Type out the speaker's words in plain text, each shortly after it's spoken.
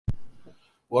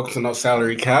Welcome to No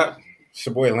Salary Cap. It's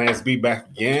your boy Lance B back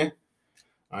again.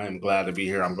 I am glad to be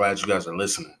here. I'm glad you guys are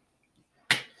listening.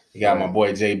 You got my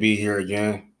boy JB here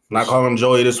again. I'm not calling him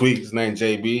Joey this week. His name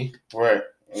JB. Right.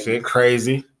 Shit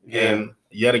crazy. Yeah. And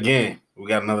yet again, we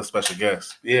got another special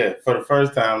guest. Yeah, for the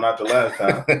first time, not the last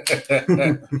time.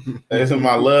 This is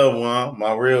my loved one,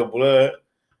 my real blood.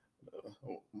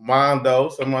 Mondo.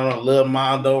 Someone on Lil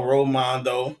Mondo, Ro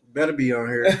Mondo. Better be on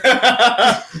here.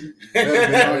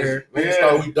 Niggas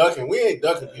thought we ducking. We ain't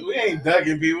ducking people. We ain't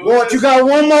ducking people. What, you got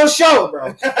one more show,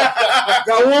 bro.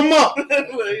 Got one more.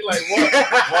 He like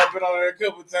walking on there a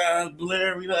couple times.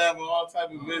 Blair, we don't have all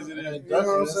type of visitors. You know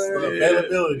what I'm saying?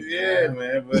 Availability. Yeah,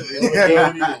 man. But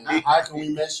how can we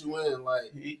mess you in?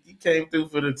 Like he came through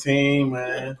for the team,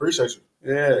 man. Appreciate you.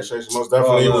 Yeah. Appreciate you most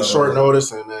definitely. It was short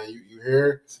notice, and you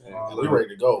here. We ready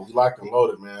to go. We locked and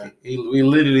loaded, man. We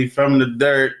literally from the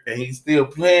dirt, and he's still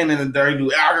playing in the dirt. He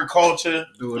do agriculture.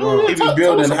 Do it all. He be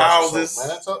building houses.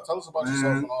 Yourself, tell us about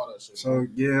yourself and all that shit. So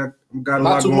yeah, got a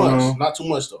Not lot too going much. on. Not too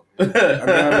much though.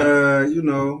 I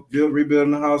got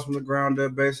rebuilding the house from the ground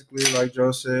up, basically, like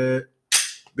Joe said.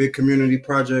 Big community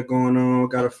project going on.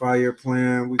 Got a 5-year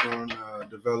plan. We're gonna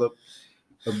develop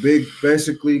a big,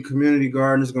 basically, community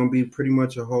garden. It's gonna be pretty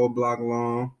much a whole block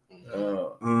long.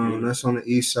 That's on the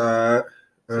east side.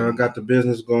 Got the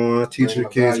business going, teaching the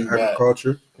kids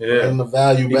agriculture. Yeah, and the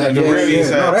value back. The real east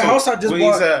side. No, that house I just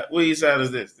bought. What east side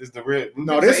is this? This is the real.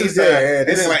 No, this is east side. yeah.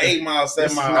 This is like 8 miles,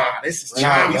 7 miles. Nah, this is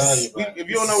Nah, Chinese. If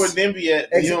you don't know where Denby at,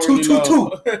 you Exit don't really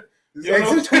 222. know.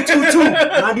 Exit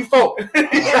 222, 94.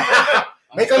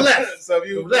 Make a left. So if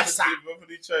you Left side. for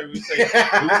Detroit, we say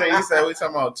east side. We talking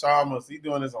about Chalmers. He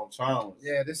doing this on Chalmers.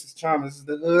 Yeah, this is Chalmers. This is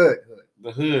the hood.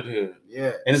 The hood.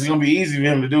 Yeah. And it's gonna be easy for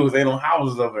him to do because they don't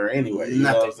houses up there anyway. You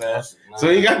know what I'm saying? Nothing. So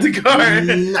he got the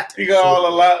garden. He got all the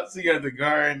lots. He got the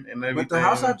garden and everything. But the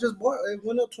house I just bought, it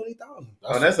went up 20,000.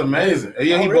 Oh, that's amazing.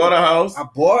 Yeah, he bought a house.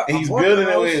 And He's building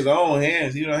it with his own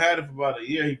hands. He done had it for about a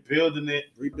year. He building it.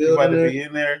 Rebuilding about to it. be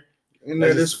in there. In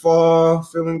there this fall,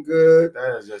 feeling good.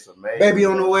 That is just amazing. Baby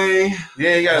on the way.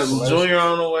 Yeah, he got a junior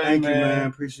on the way, Thank man. you, man.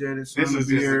 Appreciate it. This is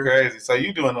just crazy. So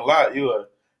you doing a lot. You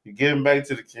giving back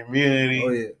to the community. Oh,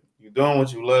 yeah. You doing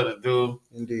what you love to do.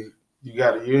 Indeed. You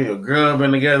and your girl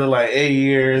been together like 8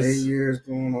 years. 8 years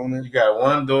going on it. You got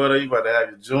one daughter. You about to have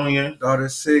your junior. Daughter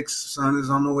 6. Son is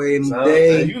on the way any So,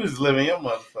 day. you just living your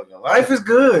motherfucking life. Life is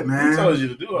good, man. Who told you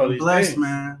to do all I'm these blessed, things?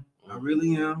 man. I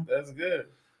really am. That's good.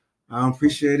 I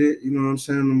appreciate it. You know what I'm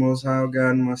saying? The Most High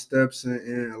guiding my steps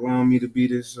and allowing me to be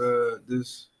this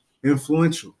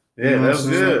influential. Yeah, You know that's what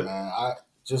I'm saying? good. Man, I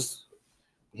just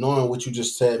knowing what you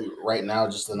just said right now,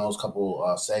 just in those couple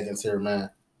seconds here,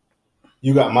 man.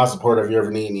 You got my support if you ever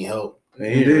need any help.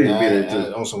 Man, You did.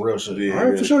 And on some real shit. Yeah. All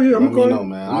right, for sure. Yeah, I'm Let me going. know,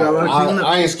 man.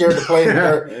 I ain't scared to play in the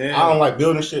dirt. Yeah. I don't like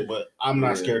building shit, but I'm not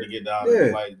Yeah. scared to get down. Yeah.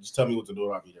 And, like, just tell me what to do,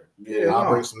 and I'll be there. Yeah, I'll no.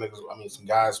 bring some niggas. Some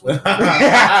guys with.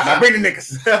 Now bring the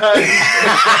niggas. I'll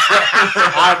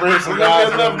bring some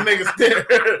guys. enough with niggas there.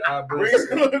 I'll bring Bring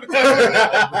some, some-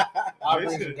 I'll bring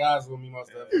some guys with me, most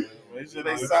definitely. Make sure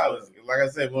they solid. Like I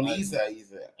said, on the east side,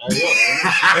 I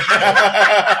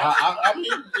mean,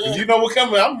 yeah. You know what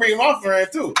coming? I'm bringing my friend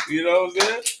too. You know what I'm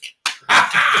saying?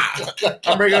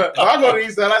 I'm bringing. I go to the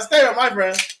east side. I stay with my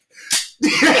friend.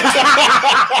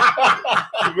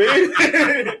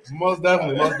 Most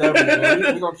definitely.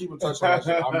 We're gonna keep in touch on that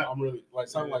shit. I'm really like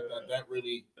something like that. That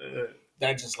really,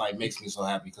 that just like makes me so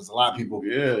happy because a lot of people,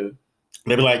 Yeah.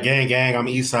 they be like, gang, I'm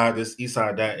east side this, east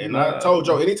side that. And I told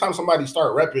Joe, anytime somebody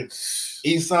start repping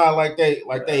east side like they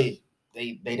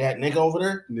that nigga over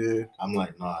there, Yeah. I'm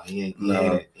like, nah, he ain't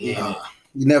it.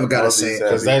 You never gotta say it.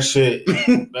 Because that shit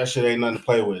ain't nothing to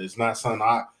play with. It's not something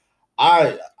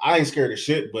I ain't scared of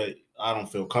shit, but I don't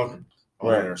feel comfortable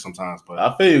over Right. there sometimes. But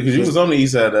I feel you because you was on the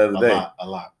east side the other day. a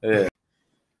lot. Yeah.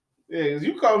 Yeah, 'cause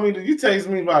you called me. You texted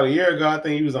me about a year ago. I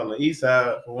think you was on the east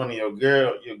side for one of your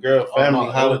girl family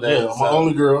holidays. My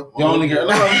only girl. Your only girl.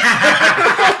 No.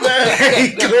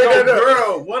 Hey, Your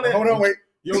girl. Hold on, wait.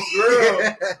 Your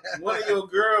girl. One of your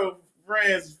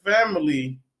girlfriend's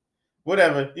family.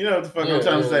 Whatever. You know what the fuck I'm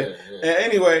trying to say. Yeah. And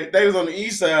anyway, they was on the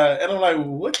east side, and I'm like,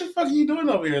 what the fuck are you doing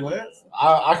over here, Lance?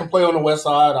 I can play on the west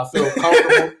side. I feel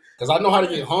comfortable because I know how to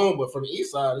get home. But from the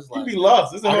east side, it's You like be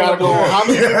lost. It's a I whole gotta go other how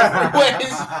many world. different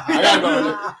ways? I gotta go.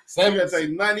 You Seven. gotta take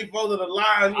 94 to the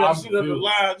lines. You gotta I'm shoot up the confused.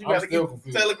 lines. You I'm gotta still get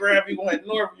confused. telegraph. You going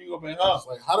north. You going I was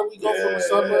like, how do we go from the Yeah.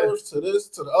 suburbs to this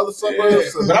to the other Yeah.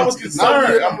 suburbs? But I was Now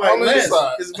concerned. we're I'm like, on the east Lance,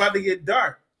 side. it's about to get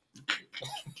dark.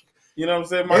 You know what I'm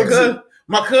saying? Exit.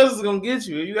 My cousin's gonna get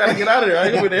you. You gotta get out of there. I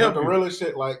ain't gonna be able to help The you. realest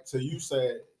shit, like to you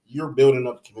said, you're building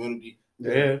up the community.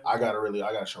 Yeah. I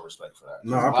gotta show respect for that.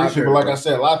 No, A I lot of appreciate people, it, like bro. I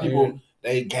said, a lot of people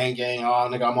they gang, all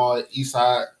nigga, I'm all East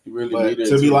Side. You really But need it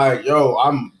to be like, yo,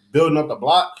 I'm building up the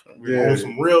block Yeah. on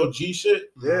some real G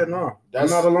shit. Yeah, no,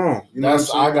 That's- I'm not alone. You know That's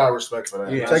what I'm I got respect for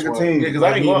that. Yeah. That's Take a what- team. Yeah, because I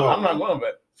ain't You going. know. I'm not going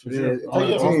back. For Yeah, sure. take Oh,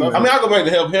 yeah, a team. most I mean, I'll go back to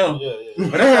help him. Yeah.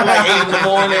 But that's at like 8 in the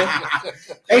morning.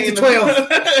 8 to 12.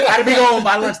 Gotta be gone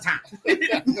by lunchtime.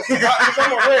 Because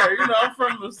I'm aware, you know, I'm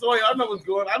from the soil. I know what's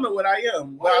going on. I know what I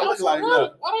am. What I look like.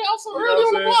 Look. Why they also You know early what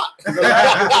on the I'm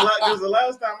block? Because the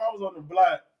last time I was on the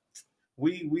block,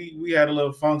 we had a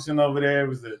little function over there. It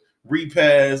was a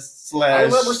repass / I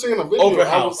remember seeing a video. open I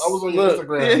house. was on your Look,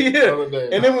 Instagram yeah. the other day.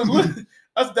 and it was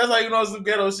that's how you know it's some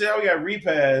ghetto shit. How we got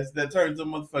repass that turned to a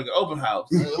motherfucking open house.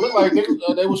 It looked like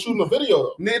they were shooting a video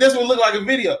though. Nigga, that's what it looked like a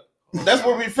video. That's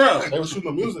where we from. They were shooting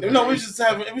a music. You know, we just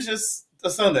having it was just a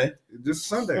Sunday. Just It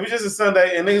Sunday. was just a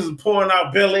Sunday, and niggas was pouring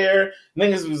out Bel Air.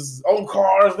 Niggas was on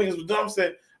cars. Niggas was dumb.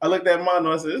 Said, I looked at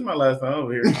Mono. I said, "This is my last time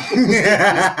over here."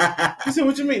 He said,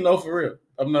 "What you mean? No, for real.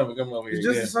 I'm never coming over here It's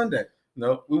just again." a Sunday.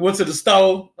 No, we went to the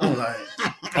store. I'm like,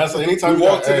 That's anytime We we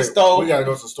walk to the store. We gotta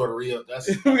go to the store to re-up. That's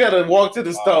we gotta walk to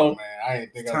the oh, store. man. I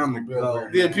ain't think It's I was time gonna to be go. over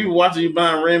there. Then people watching you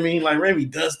buying Remy, like Remy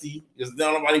dusty, because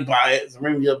don't nobody buy it. So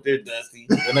Remy up there dusty.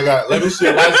 And they got let me see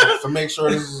your license to make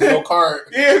sure this is no card.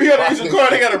 Yeah, if you gotta use your car,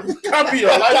 they got a copy of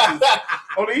your license.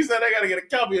 On the east side, they gotta get a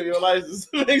copy of your license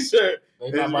to make sure.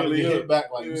 They not about to get hit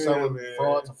back like you Yeah, selling man.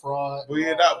 fraud to fraud. But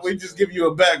yeah, we just give you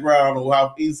a background of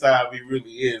how East Side we really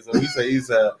is. So we say East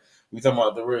Side, we talking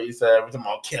about the real East Side. We talking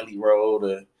about Kelly Road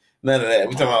or none of that.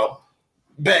 We talking about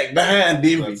back behind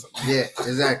Denby. Yeah,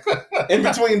 exactly. In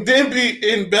between Denby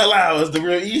and Belle Isle is the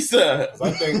real East Side. 'Cause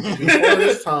I think before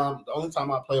this time, the only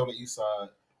time I played on the east side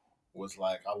was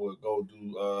like I would go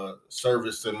do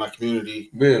service in my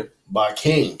community Yeah, by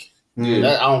King. yeah.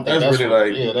 That, I don't think That's that's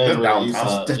really like- yeah, that's really downtown. east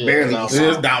side. That's Yeah, barely downtown. east It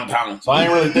is downtown. So I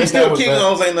ain't really think Still, that was King that.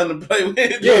 Homes ain't nothing to play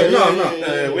with. Yeah,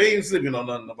 no. We ain't sleeping on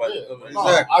nothing. Nobody. Yeah. Exactly. No,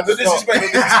 I just Disrespect.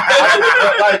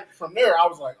 felt, like from there, I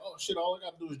was like, oh shit, all I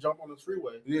gotta do is jump on this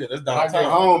freeway. Yeah, that's And I downtown.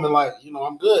 get home and like,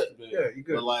 I'm good. Yeah, you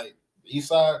good. But like the east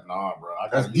side, nah, bro.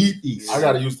 That's deep east. I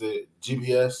gotta use the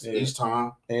GPS Yeah. each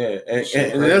time. Yeah, and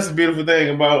Shit, and right. that's the beautiful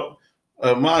thing about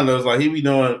Mondo is like he be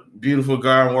doing beautiful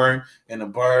garden work in the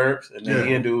burbs, and then Yeah.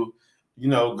 he'll do,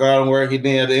 garden work. And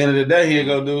then at the end of the day, he'll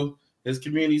go do his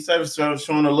community service,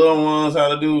 showing the little ones how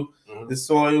to do the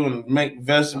soil and make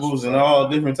vegetables and all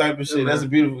different type of shit. Yeah, That's a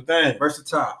beautiful thing.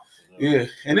 Versatile. Yeah,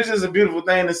 and it's just a beautiful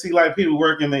thing to see like people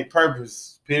working their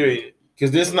purpose. Period. Because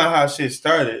this is not how shit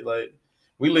started. Like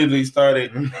we literally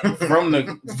started from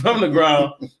the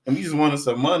ground, and we just wanted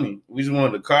some money. We just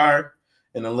wanted a car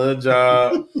and a little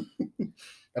job,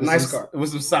 A nice car. with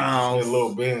some A sounds.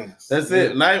 little Benz. That's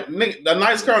it. A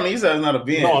nice car on the east side is not a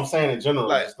Benz. No, I'm saying in general.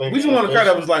 Like just we thinking just want a car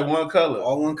that ambition. was like one color.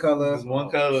 All one color. Just one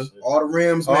color. Shit. All the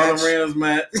rims All match. the rims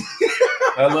match.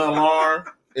 A little alarm.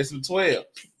 It's some 12.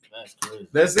 That's crazy.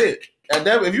 That's it. At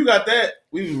that, if you got that,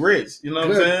 we was rich. You know what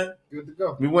I'm Good. saying? Good to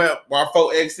go. We went our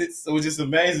 4 exits. It was just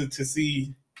amazing to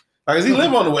see. Like, 'cause he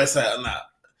live on the west side or not?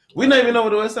 We don't even know what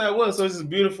the west side was, so it's just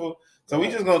beautiful. So we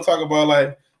just gonna talk about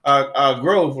like our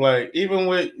growth. Like even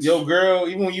with your girl,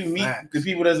 even when you meet Facts. the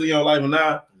people that's in your life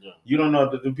now, Yeah. you don't know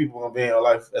that the people gonna be in your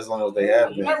life as long as they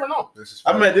have You been. never know. This is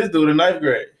I met this dude in 9th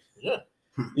grade. Yeah.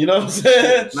 You know what I'm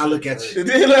saying? Now look at you.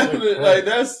 Then, like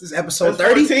that's This is episode that's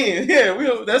 30. 14.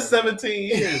 Yeah, that's 17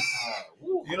 years.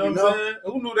 Woo. You know what I'm saying?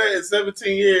 Who knew that in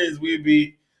 17 years we'd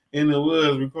be in the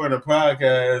woods recording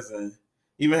podcasts and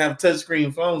even have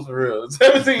touchscreen phones for real?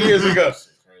 17 years ago, That's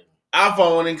crazy.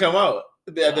 iPhone didn't come out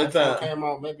at that iPhone time. came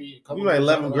out maybe a couple You like years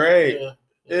 11th ago. grade. Yeah.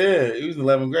 Yeah, it was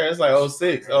 11th grade. It's like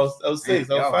 06, 06,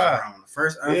 Man, y'all was 05. around. The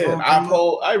first Yeah, iPhone. came out.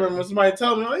 iPod. I remember when somebody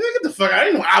told me, like, get the fuck out. I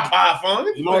didn't know iPod phone.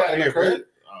 Get the You know fuck what? out And here, the crazy. bro.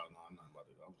 Oh no, I'm not about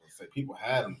to. I'm gonna say people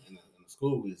had them in the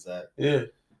school. Is that Yeah, that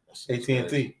shit was AT&T.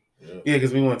 crazy. Yeah,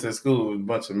 because we went to school with a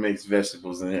bunch of mixed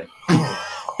vegetables in there. Yeah.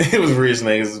 It was rich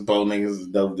niggas, both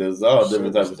niggas, dope deals, all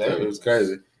different types of stuff. It was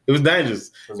crazy. It was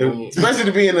dangerous, 'Cause when you- especially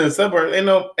to be in the suburbs. Ain't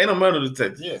no metal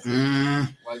detector. yeah.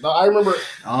 Mm. Like no, I remember.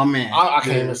 Oh man. I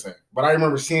can't Yeah. even say, but I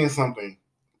remember seeing something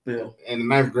Yeah, in the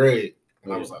 9th grade,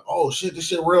 and I was like, "Oh shit, this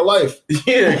shit real life."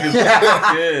 yeah, 'cause-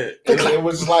 yeah. It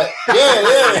was just like, yeah.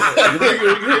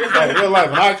 Like, real life,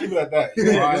 and I keep it at that. You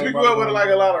know, I Because ain't we about grew up to with go- like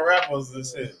a lot of rappers and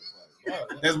shit.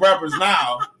 There's rappers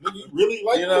now, Nigga, you really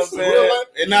like you know this what I'm in real saying? life?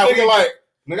 And now Nigga, we like,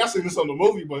 nigga, I seen this on the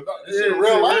movie, but this shit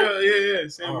real life. Yeah,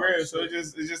 shit Oh, real. So shit.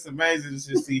 it's just amazing to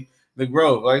just see the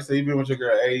growth. Like I said, you've been with your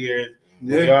girl 8 years.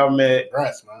 Yeah. Y'all met.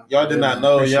 Congrats, man. Y'all did Yeah, not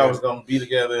know appreciate y'all it. was gonna be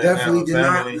together. and Definitely have a did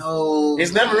not family. know.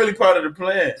 It's never really part of the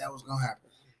plan. that was gonna happen.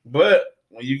 But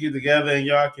when you get together and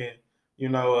y'all can,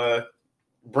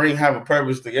 have a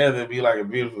purpose together, it'd be like a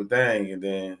beautiful thing. And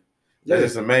then That's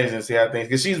just amazing to see how things.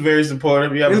 Because she's very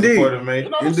supportive. You have Indeed. a supportive mate. You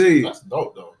know, Indeed. that's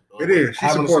dope though. It is. She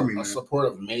Having support me, a man.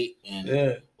 supportive mate, and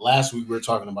Yeah, last week we were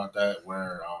talking about that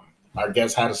where our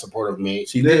guest had a supportive mate.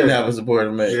 she didn't Yeah. have a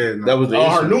supportive mate. Yeah, no. That was the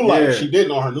On her issue. new life, Yeah. she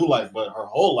didn't on her new life, but her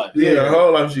whole life. Yeah, her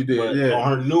whole life she did. But Yeah.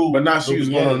 on her new, But now she new was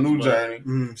going on a new beginnings, but- journey.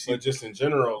 Mm. But just in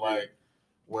general, like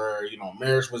where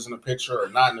marriage was in the picture or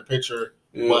not in the picture.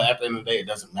 Yeah. But at the end of the day, it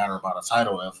doesn't matter about a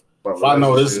title. If But I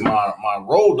know this is my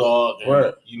road dog, and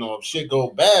Right. if shit go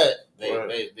bad, they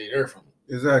Right. they there for me.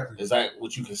 Exactly. Is that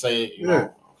what you can say? You Yeah.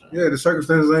 know? Okay. Yeah, the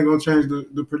circumstances ain't gonna change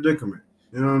the predicament.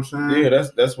 You know what I'm saying? Yeah,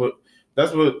 that's what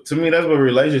to me that's what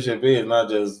relationship is, not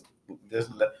just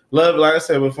love. Like I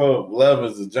said before, love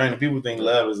is a journey. People think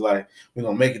love is like we're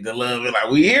gonna make it to love it, like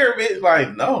we here, bitch.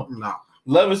 Like no, Nah.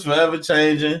 love is forever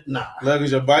changing. Nah. Love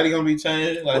is your body gonna be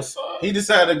changing. Like What's up? he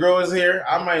decided to grow his hair,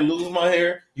 I might lose my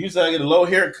hair. You decided to get a low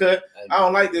haircut. I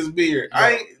don't like this beard.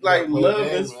 I ain't like You gotta play love the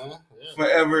game, is man. Yeah.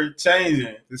 forever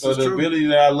changing. This So is the true. ability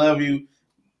that I love you,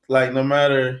 like no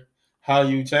matter how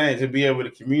you change, to be able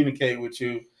to communicate with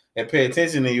you and pay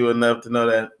attention to you enough to know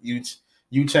that you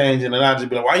changing, and I just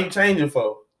be like, why you changing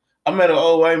for? I met an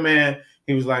old white man.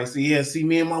 He was like, see,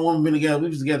 me and my woman been together. We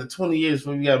was together 20 years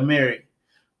before we got married.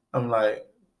 I'm like,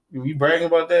 you bragging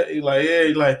about that? He's like, yeah.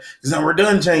 He's like, because we're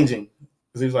done changing.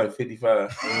 Because he was like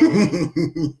 55.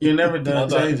 You're never done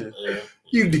changing. Yeah.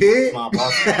 You It's did? not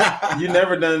possible. You're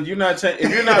never done. You're not changing.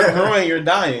 If you're not growing, you're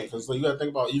dying. Because you got to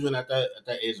think about even at that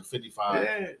age of 55,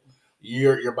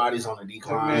 Yeah. your body's on a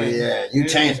decline. Yeah, you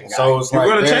changing. Guy. So it's You're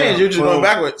like gonna damn, change. You're just so going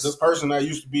backwards. This person that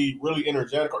used to be really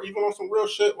energetic or even on some real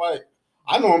shit, like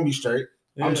I know I'm gonna be straight.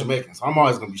 I'm Jamaican, so I'm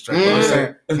always gonna be straight. But I'm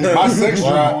saying my sex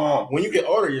drive. Wow. When you get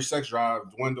older, your sex drive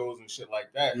dwindles and shit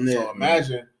like that. Yeah. So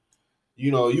imagine,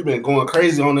 you've been going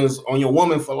crazy on your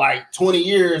woman for like 20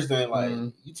 years. Then like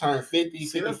you turn 50,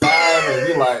 55, and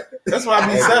you like, That's why I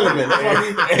be celibate. That's why I be.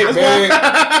 Hey, That's man.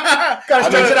 why. Gotta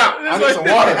stretch it out. I need some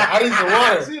water. I need some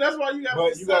water. See, that's why you got.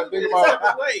 But you gotta think about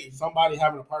somebody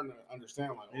having a partner to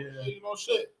understand, like,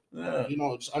 shit. Yeah.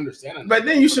 Just understanding. But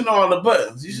then you should know all the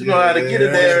buttons. You should know how to get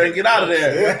in there and get out of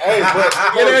there. Yeah. Hey, but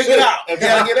Get in and get out. If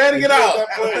Yeah, get in and get out.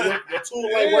 Your tool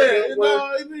ain't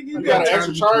working. You got an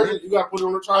extra charger. You got to put it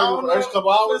on the charger for the extra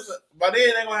couple hours. Listen, by then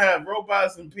they're gonna have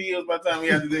robots and pills. By the time we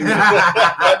have to do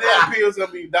that, by then the pills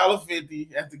gonna be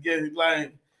 $1.50. Have to get it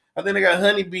like. I think they got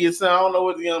honeybee or something. I don't know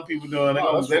what the young people doing.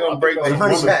 They're gonna break the the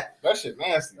honey woman. pack. That shit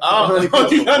nasty. I don't know.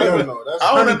 Honey pack. I don't know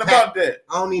nothing about that.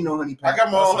 I don't need no honey I pack.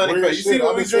 got my own honey pack. You see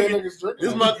what we drinking? This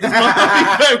is my honey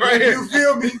pack right here. You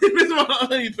feel me? This is my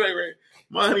honey pack right here.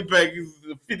 My honey pack is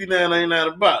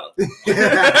 $59.99 a bottle. It's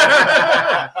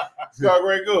called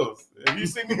Grey Goose. If you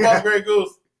see me pop Grey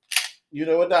Goose, you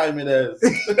know what time it is.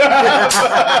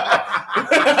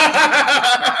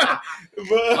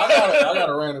 I got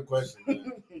a random question,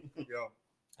 man. Yo.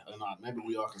 Maybe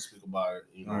we all can speak about it.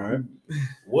 All right.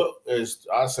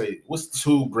 What's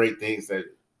two great things that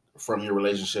from your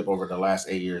relationship over the last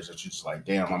 8 years that you just like,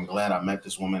 damn, I'm glad I met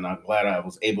this woman. I'm glad I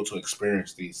was able to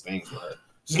experience these things with her.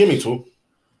 Just give me two.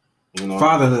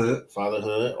 Fatherhood.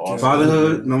 Awesome.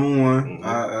 Fatherhood, number one.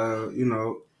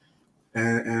 Mhm.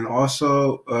 And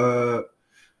also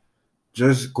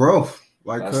just growth.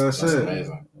 Like I That's said.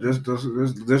 amazing.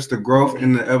 Just the growth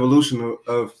and the evolution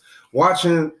of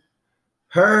watching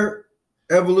her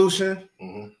evolution.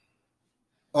 Mm-hmm.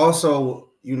 Also,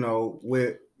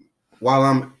 with while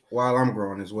I'm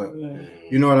growing as well.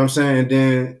 You know what I'm saying? And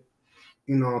then,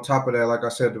 on top of that, like I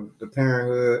said, the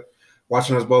parenthood,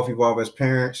 watching us both evolve as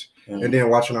parents, and then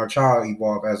watching our child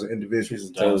evolve as an individual.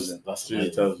 That's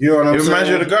amazing. You know what I'm It saying? reminds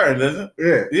you of the garden, doesn't it?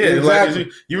 Yeah, Yeah, exactly.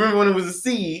 like you remember when it was a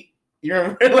seed. You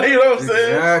remember, like, you know what I'm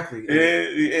saying?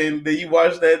 Exactly. And then you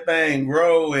watch that thing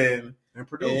grow and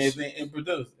produce. and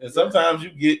produce. And sometimes you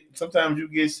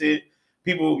get shit.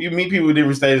 You meet people in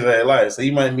different stages of their life. So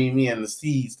you might meet me in the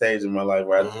seed stage of my life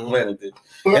where I just planted it.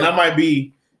 And I might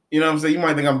be, you know what I'm saying? You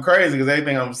might think I'm crazy because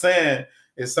everything I'm saying,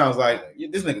 it sounds like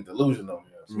this nigga delusional.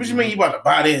 What you mean you about to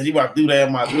buy this? You about to do that?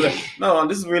 I'm about to do that? No,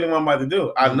 this is really what I'm about to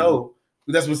do. I know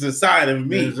that's what's inside of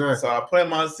me. Exactly. So I plant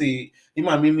my seed. You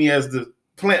might meet me as the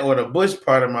plant or the bush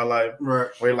part of my life. Right.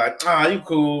 Where you're like, you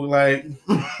cool. Like,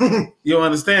 you don't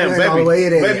understand, You ain't all the way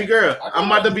there. baby girl. I'm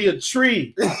about to be a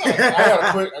tree.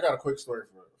 I got a quick story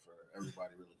for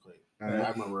everybody really quick. I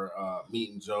remember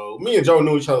meeting Joe. Me and Joe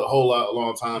knew each other a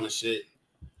long time and shit.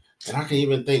 And I can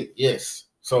even think,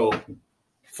 so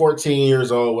 14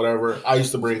 years old, whatever, I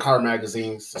used to bring car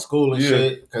magazines to school and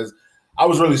shit because I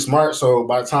was really smart. So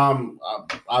by the time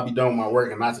I'll be done with my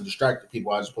work and not to distract the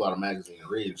people, I just pull out a magazine and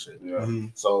read and shit. Yeah.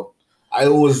 So I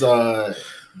was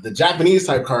the Japanese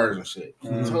type cars and shit.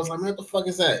 Mm. So I was like, man, what the fuck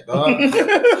is that, dog?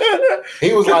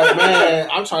 He was like, man,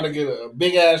 I'm trying to get a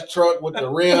big ass truck with the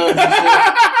rims and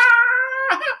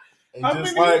shit. And How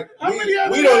just many- like how we many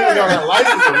don't are even there? got a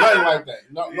license or nothing like that.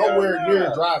 No, Yeah, nowhere nah.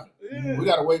 near driving. Yeah. We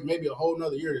gotta wait maybe a whole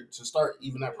nother year to start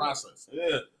even that process.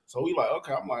 Yeah. So we like,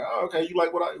 okay, I'm like, oh, okay, you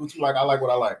like what you like, I like what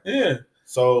I like. Yeah.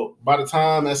 So by the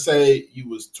time, let's say you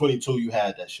was 22, you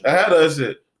had that shit. I had that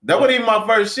shit. That wasn't even my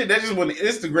first shit. That just when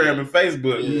Instagram and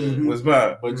Facebook Yeah. was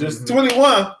mine. But just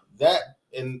 21. that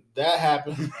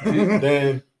happened.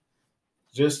 then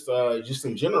just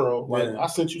in general, like Yeah. I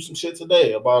sent you some shit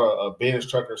today about a Benz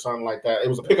truck or something like that. It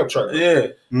was a pickup truck. Yeah.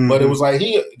 But it was like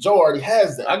Joe already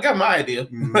has that. I got my idea.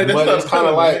 Mhm. Like, that's But what it's I'm kind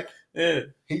of telling you. like Yeah.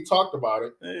 he talked about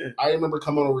it. Yeah. I remember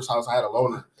coming over his house. I had a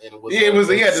loaner, and it was Yeah, it was.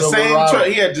 He had the same Silverado. truck.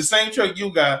 He had the same truck you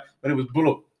got, but it was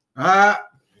blue.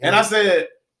 And I said,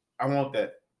 I want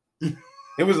that.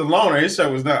 It was a loaner. His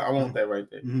truck was not. I want that right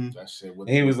there. that shit. And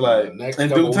he was like, the next in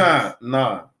couple due time,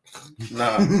 nah.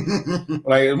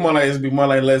 Like it's more like it's be more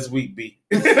like last week be.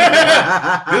 This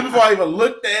before I even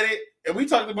looked at it, and we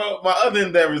talked about my other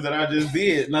endeavors that I just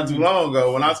did not too long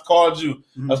ago. When I called you,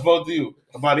 I spoke to you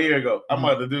about a year ago. I'm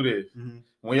about to do this.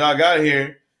 When y'all got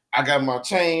here, I got my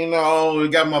chain on, we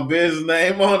got my business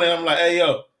name on it. I'm like, hey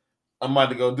yo, I'm about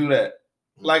to go do that.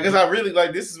 Like, cause I really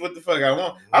like this is what the fuck I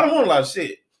want. I don't want a lot of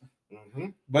shit,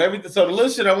 but everything. So the little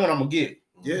shit I want, I'm gonna get.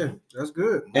 Yeah, that's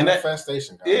good. And that-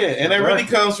 Manifestation, guys. Yeah, and that really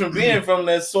comes from being from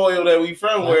that soil that we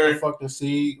from, Plant where the fucking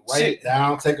seed, write Shit. it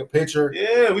down, take a picture.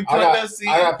 yeah, we I plant got, that seed.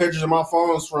 I got pictures of my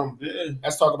phones from. Yeah,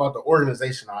 Let's talk about the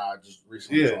organization I just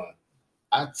recently Yeah. joined.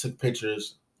 I took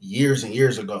pictures years and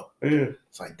years ago. yeah,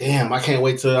 It's like, damn, I can't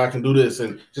wait till I can do this,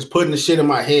 and just putting the shit in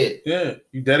my head. yeah.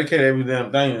 You dedicate every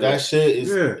damn thing. to That shit is,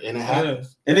 Yeah. and it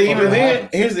happens. And then even It then, happens.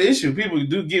 here's the issue: people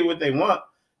do get what they want.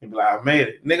 And be like, I made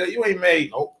it, nigga. You ain't made.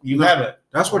 Nope. You No. haven't.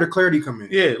 That's where the clarity come in.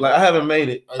 Yeah, like I haven't made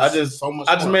it. I It's just so much.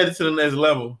 I just more. made it to the next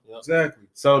level. Exactly.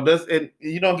 So that's and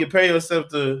you don't compare yourself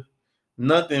to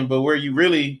nothing, but where you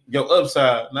really your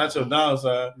upside, not your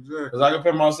downside. Exactly. Because I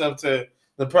compare myself to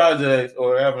the project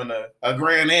or having a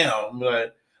Grand Am.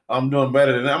 Like I'm doing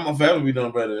better than that. I'm gonna forever be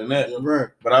doing better than that. Right.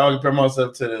 But I always compare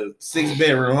myself to the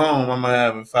 6-bedroom home I'm gonna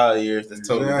have in 5 years. That's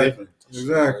totally Exactly. different.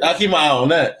 Exactly. I keep my eye on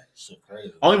that. Shit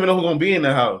crazy. I don't even know who's gonna be in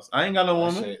the house. I ain't got no That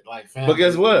woman. shit, like, fam, But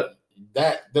guess what?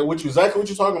 That exactly what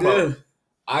you're talking about. Yeah.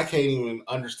 I can't even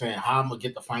understand how I'm gonna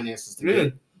get the finances to Yeah.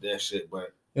 get that shit.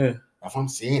 But Yeah. if I'm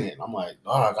seeing it, I'm like,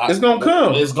 dog, It's gonna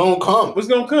come. It's gonna come. What's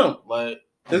gonna come? Like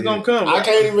It's gonna come. I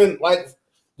can't even like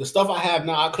the stuff I have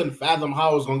now. I couldn't fathom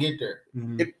how I was gonna get there.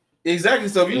 Mhm. Exactly.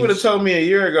 So if you would have told me a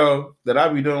year ago that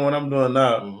I'd be doing what I'm doing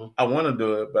now, Mhm, I want to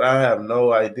do it, but I have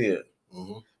no idea.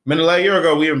 mhm, I mean, like a year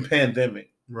ago, we were in pandemic.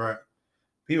 Right.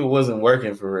 People wasn't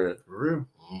working for real. For real.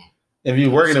 mhm. If you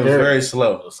working, it was Scary. very It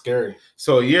slow. was scary.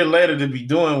 So a year later to be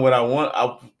doing what I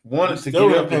wanted to Still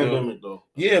get in up to do. pandemic though.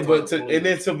 Yeah, but and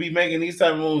then to be making these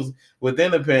type of moves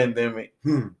within the pandemic.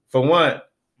 Hmm. For one,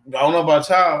 I don't know about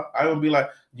y'all. I would be like,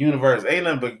 universe ain't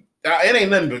nothing but it ain't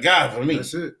nothing but God for me.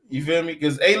 That's it. You feel me?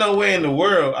 Because ain't no way in the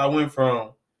world I went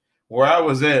from where I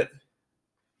was at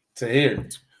to here.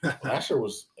 That shit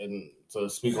was, and to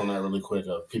speak on that really quick,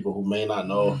 people who may not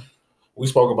know, we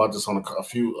spoke about this on a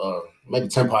few, maybe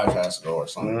 10 podcasts ago or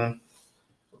something. Mhm.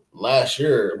 Last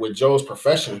year with Joe's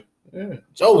profession, Yeah.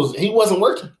 he wasn't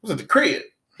working. I was at the crib.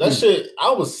 That shit,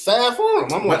 I was sad for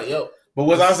him. I'm like, yo, But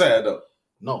was I sad though?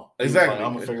 no, Exactly.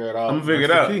 I'm gonna figure it out. I'm gonna figure it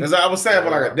that's out. the key. Because I was sad for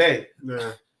like a day.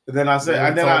 Yeah. And then I said, Yeah,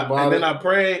 and then talk about I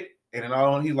prayed, and then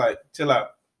all he like, chill out.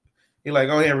 He like,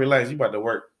 go ahead and relax. You about to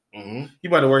work. Mhm, You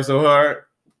about to work so hard.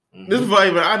 mhm. This before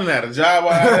even I didn't have a job.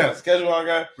 I didn't have a schedule. I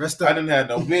got. Rest I up. didn't have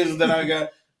no business that I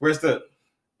got. Rest up.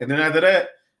 And then after that,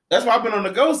 that's why I've been on the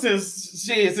go since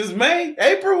May,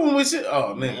 April when we shit.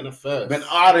 Oh man, Manifest. been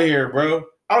out of here, bro.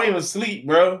 I don't even sleep,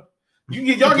 bro.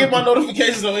 Y'all get my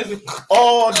notifications on Instagram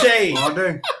all day. All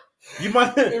day. You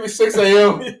might Maybe 6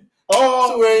 a.m.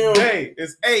 all 2 a.m. day.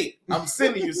 It's 8. I'm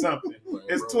sending you something.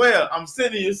 It's Bro. 12. I'm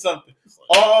sending you something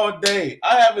all day.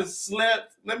 I haven't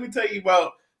slept. Let me tell you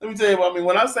about me.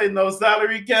 When I say no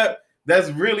salary cap, that's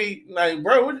really like,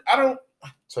 bro.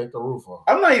 Take the roof off.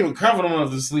 I'm not even comfortable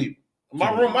enough to sleep.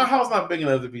 My house not big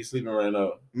enough to be sleeping right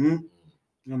now. Hmm?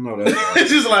 I know that. It's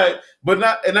just like, but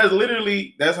not, and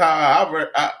that's how I operate.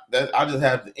 I just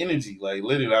have the energy. Like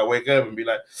literally, I wake up and be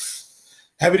like,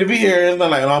 happy to be here. It's not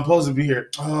like, I'm supposed to be here.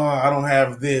 Oh, I don't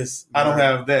have this. I don't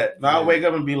have that. No, I wake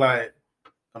up and be like,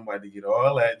 I'm about to get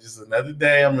all that. Just another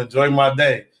day. I'm enjoying my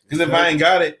day. Because if I ain't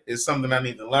got it, it's something I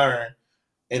need to learn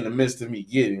in the midst of me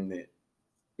getting it.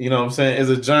 You know what I'm saying? It's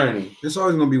a journey. It's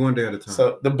always gonna be one day at a time.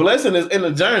 So the blessing is in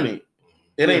the journey.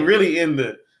 It ain't really in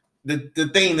the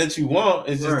thing that you want.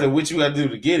 It's just Right. what you got to do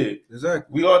to get it. Exactly.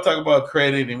 We all talk about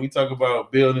credit and we talk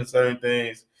about building certain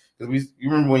things. Because you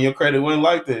remember when your credit wasn't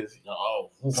like this. Oh,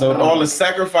 So all the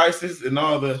sacrifices and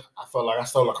all the I felt like I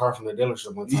stole a car from the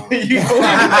dealership one time. you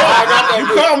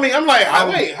called me. I'm like,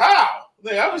 wait, how?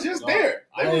 Like, I was just there.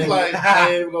 I They was ain't, like, I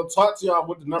ain't even gonna talk to y'all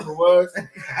what the number was,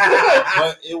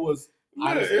 but it was. Look,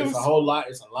 Honestly, it's a whole lot.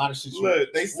 It's a lot of shit.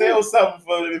 Look, they sell something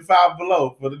for the Five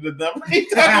Below for the number. He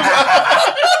talking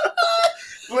about.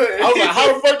 Look, I was like,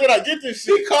 how the fuck did I get this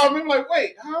shit? she called me. I'm like,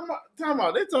 wait, how am I? Time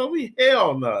out. They told me,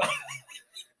 hell no.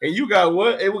 And you got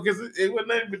what? It wasn't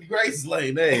nothing but Grace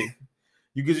Lane. Hey,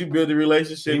 because you build a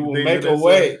relationship. He will things make of a that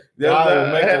way. sort. That's God will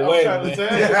not- make a I'm way, trying to man.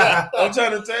 tell you. I'm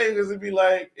trying to tell you because it'd be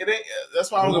like it ain't.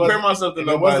 That's why I don't It compare wasn't- myself to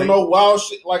There wasn't nobody. no wild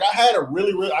shit. Like I had a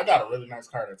I got a really nice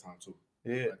car that time too.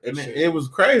 Yeah, Like, and that shit. it was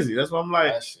crazy. That's why I'm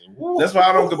like. That shit. Woo. That's why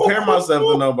I don't compare myself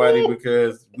to nobody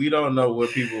because we don't know what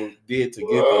people did to get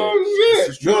there. Oh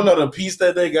shit. We don't know the piece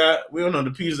that they got. We don't know the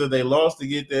piece that they lost to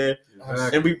get there.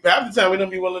 Exactly. And we half the time we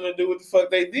don't be willing to do what the fuck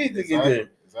they did to get there.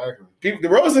 Exactly. People, the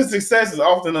road to success is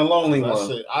often a lonely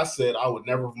one. I said I would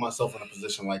never put myself in a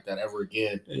position like that ever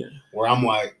again. Yeah. Where I'm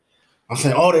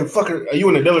saying, oh, they fucker, are you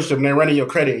in the dealership and they're running your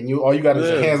credit and all you got is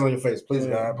your Yeah. hands on your face. Please,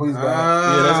 Yeah. God. Please, God.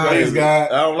 Yeah, that's Please, crazy.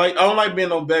 God. I don't like being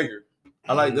no beggar.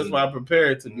 That's why I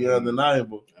prepare to be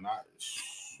undeniable. And I,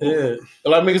 Yeah,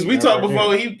 like because we Yeah, talked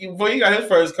right before he got his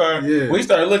first car. Yeah. We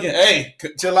started looking. Hey,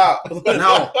 chill out.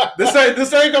 No. the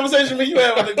same conversation me you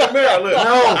had with the Camaro. Look,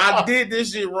 No. I did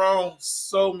this shit wrong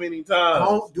so many times.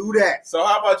 Don't do that. So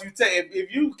how about you take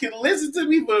if you can listen to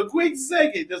me for a quick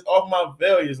second, just off my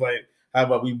failures. Like, how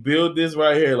about we build this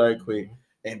right here, like quick,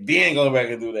 and then go back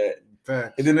and do that.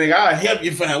 Fact. And then nigga, I'll help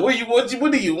you find what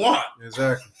do you want?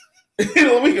 Exactly.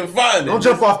 We can find it. Don't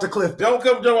jump off the cliff. Don't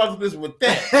come jump off this with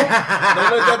that. Don't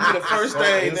let that be the first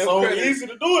thing. it's so easy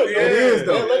to do it. Yeah, Though. it is,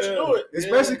 though. They'll let you do it.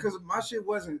 Especially because my shit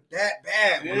wasn't that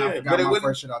bad when Yeah, I but got it my wasn't-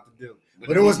 first shit out the deal.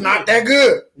 But it was not that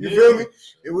good. You feel me?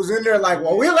 It was in there like,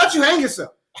 well, we'll let you hang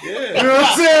yourself. Yeah. You know what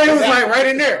I'm saying? It was like right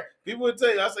in there. People would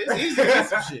tell you, I say it's easy to get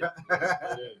some shit.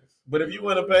 But if you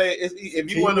want to pay,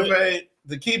 if you want to pay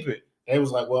to keep it, They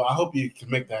was like, well, I hope you can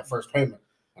make that first payment.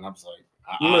 And I was like,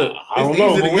 Look, I don't it's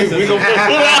know. easy to But we get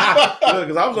gonna look,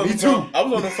 because I was on Me the too. phone. I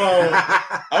was on the phone.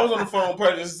 I was on the phone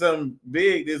purchasing something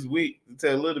big this week to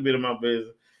tell a little bit of my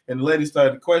business, and the lady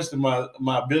started to question my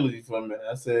ability for a minute.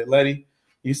 I said, "Lady,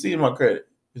 you see my credit?"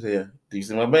 She said, "Yeah." "Do you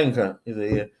see my bank account?" He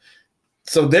said, "Yeah."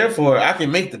 So therefore, I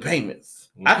can make the payments.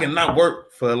 I can not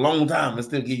work for a long time and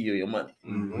still give you your money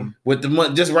with the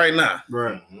money just right now.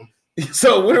 Right.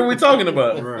 So what are we talking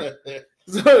about? Right.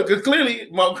 So, because clearly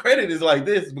my credit is like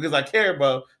this because I care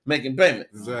about making payments.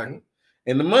 Exactly.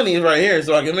 And the money is right here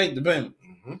so I can make the payment.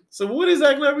 So what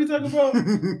exactly are we talking about?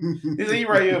 He said, you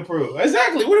right here approved.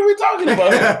 Exactly. What are we talking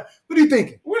about? What are you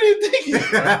thinking? What are you thinking?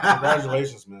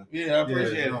 Congratulations, man. Yeah, I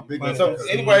appreciate no, it. big But so ups.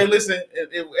 anybody listen,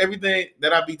 everything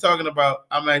that I be talking about,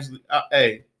 I'm actually,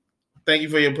 hey, thank you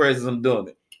for your presence. I'm doing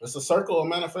it. It's a circle of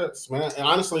manifests, man. And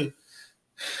honestly,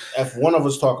 if one of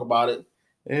us talk about it,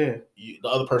 Yeah. the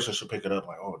other person should pick it up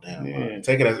like, oh, damn. Yeah. Man.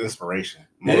 Take it as inspiration,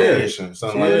 Yeah. motivation,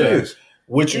 something like Yeah. that.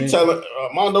 What you Yeah. telling,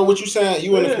 Mondo, what you saying,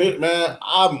 you in the Yeah. community, man,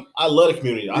 I love the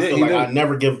community. I Yeah, feel you like do. I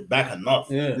never give back enough.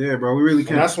 Yeah. Yeah, bro, we really And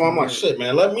can't. that's why I'm like, shit,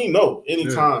 man, let me know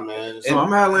anytime, man. So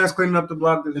I'm at Lance cleaning up the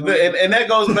block. This And that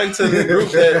goes back to the group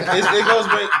that it goes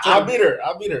back to I'll be there.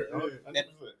 I'll be there.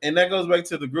 and that goes back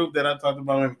to the group that I talked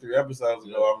about maybe 3 episodes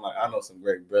ago. I'm like, I know some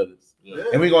great brothers. Yeah.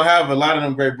 And we're gonna have a lot of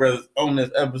them great brothers on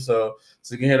this episode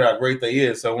so you can hear how great they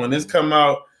is. So when this come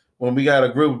out, when we got a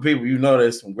group of people, you know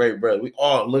there's some great brothers. We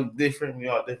all look different, we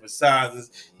all different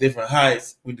sizes, different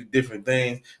heights, we do different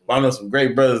things. But I know some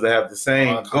great brothers that have the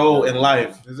same goal in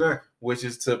life, Exactly. which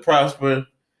is to prosper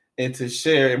and to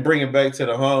share and bring it back to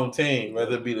the home team,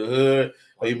 whether it be the hood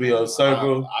or you be your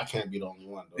circle. I can't be the only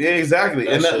one, though. Yeah, exactly.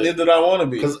 That And shit. that's what I want to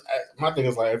be. Because my thing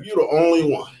is like, if you're the only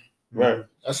one, Right.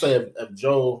 let's say if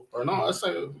Joe, or no, let's say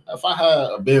if I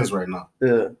had a Benz right now,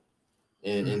 Yeah.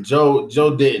 and Joe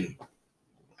didn't,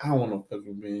 I don't want no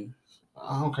fucking beans.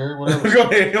 I don't care, whatever. Go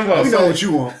ahead, come on. We know what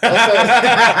you want.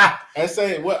 I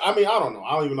say, what I mean, I don't know.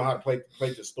 I don't even know how to play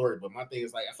this story, but my thing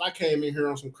is like, if I came in here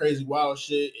on some crazy wild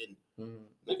shit, and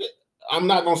nigga, I'm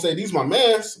not gonna say these my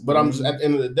mans, but I'm just at the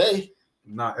end of the day,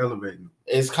 Not elevating.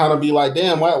 it's kind of be like,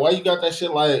 damn, why you got that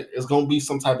shit? Like, it's gonna be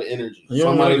some type of energy. You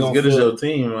don't know Somebody as gonna good as feel- your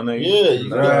team, my nigga. Yeah, you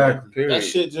Exactly. Period. that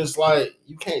shit just like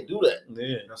you can't do that.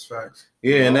 Yeah. That's facts.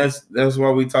 Yeah, and that's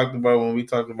why we talked about when we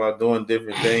talked about doing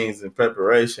different things in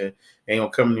preparation. Ain't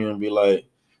gonna come to you and be like,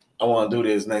 I want to do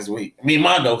this next week. Me and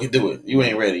Mondo can do it. You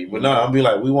ain't ready. But no, I'll be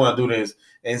like, we want to do this.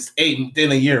 And it's 8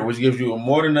 within a year, which gives you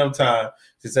more than enough time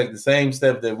to take the same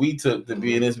step that we took to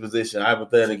be in this position,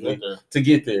 hypothetically, to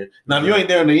get there. Now, if you ain't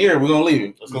there in a year, we're going to leave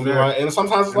it. It's going to be right. And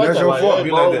sometimes it's And like that's that. your Like, fault. hey, Be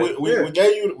bro, like that.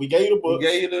 we gave you the book. We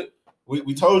gave you the...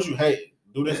 We told you, hey,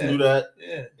 do this and do that.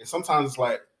 Yeah. And sometimes it's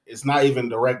like, it's not even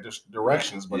direct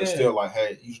directions, but it's still like,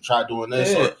 hey, you should try doing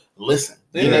this or listen.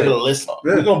 Being able to listen.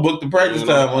 Yeah. We're going to book the practice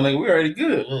time on it. We already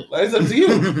good. Like, it's up to you.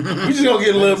 We just going to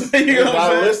get a little bit. You know what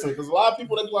I'm saying? Listen, because a lot of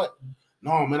people, they be like,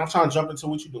 no, man, I'm trying to jump into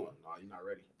what you're doing. No, you're not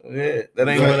ready. Yeah, that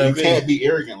ain't what You can't be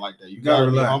arrogant like that. You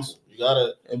gotta be humble. You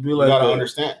gotta and be like, you gotta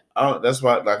understand. That's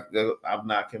why, like, I'm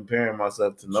not comparing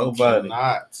myself to nobody.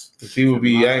 Not. The people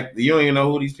be acting. You don't even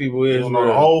know who these people is. You don't know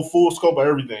the whole full scope of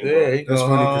everything. Yeah, That's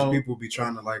funny because people be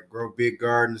trying to like grow big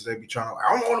gardens. They be trying to,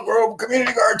 I want to grow a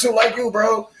community garden too, like you,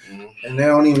 bro. Mm-hmm. And they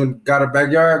don't even got a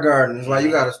backyard garden. It's like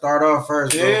you got to start off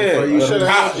first. Yeah, bro, you should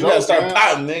gotta start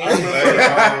potting,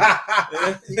 nigga.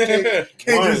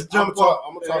 Can't just jump off.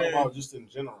 I'm gonna talk about just in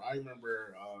general. I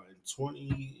remember in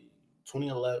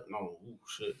 2011,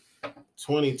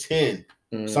 2010,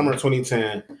 summer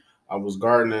 2010, I was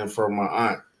gardening for my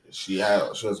aunt. She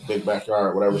has a big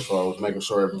backyard, whatever. So I was making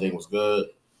sure everything was good.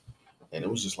 And it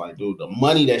was just like, dude, the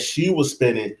money that she was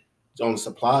spending on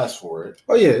supplies for it.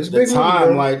 Oh yeah, it's The big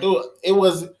time, money, like, dude,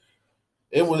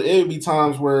 it would be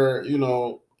times where, you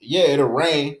know, yeah, it'll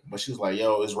rain, but she's like,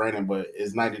 yo, it's raining, but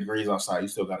it's 90 degrees outside. You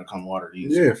still got to come water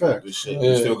these. Yeah, facts. This shit. Yeah.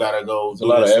 You still got to go It's do a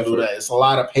lot this of and do effort. that. It's a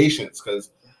lot of patience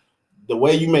because the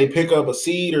way you may pick up a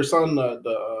seed or something,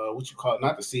 the what you call it,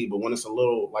 not the seed, but when it's a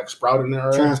little like sprouting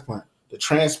there, transplant. the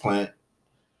transplant,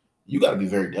 you got to be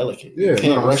very delicate. Yeah, You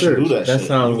can't no, rush and do serious. that That shit.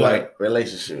 sounds You gotta- like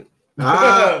relationship.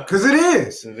 Because it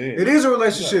is. It It is a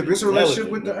relationship. It's a relationship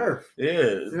Delicate, with the man. earth. Yeah,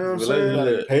 You know what I'm You saying?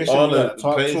 gotta be patient. All You gotta the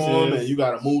talk to patience. them, and you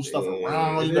gotta move stuff Yeah.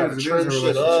 around. You It gotta is a trim shit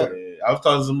relationship. up. Yeah. I was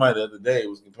talking to somebody the other day who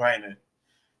was complaining,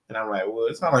 and I'm like, well,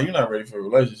 it's not like you're not ready for a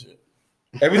relationship.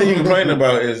 Everything you're complaining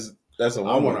about is that's a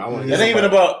I woman. want. It ain't even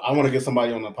about. I want to get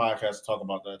somebody on the podcast to talk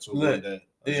about that too one Look, day.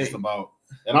 yeah. Just about,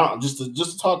 and I just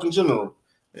to talk in general,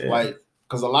 Yeah. like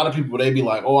because a lot of people they be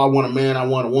like, oh, I want a man, I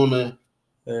want a woman.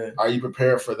 Yeah. Are you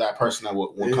prepared for that person that will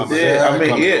come? Yeah, I mean,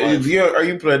 come in life? are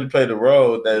you prepared to play the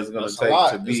role that it's going It's to a take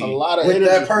lot. to be It's a lot of With energy.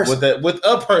 that person. with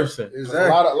a person? It's a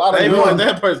lot Not of even women- with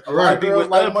that person. a lot Right, of be girls with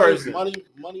like that money, person.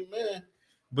 money, man.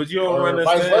 But you don't Or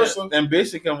understand. vice versa.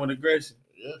 Ambition come with aggression.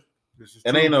 Yeah,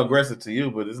 And ain't no aggressive to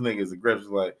you, but this nigga is aggressive.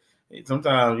 Like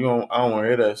sometimes I don't want to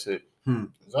hear that shit.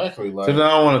 exactly. Like Sometimes I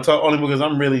don't want to talk only because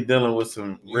I'm really dealing with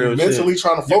some real you're mentally shit.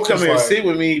 trying to You focus. come here and like, sit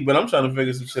with me, but I'm trying to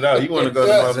figure some shit out. You want to go to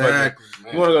Yeah, motherfucking Exactly.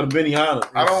 man. You want to go to Benihana.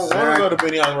 I don't want to Exactly. go to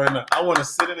Benihana right now. I want to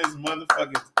sit in this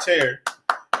motherfucking chair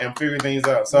and figure things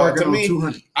out. So Working to on me,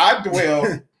 200. I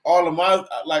dwell all of my,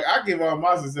 like, I give all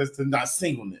my success to not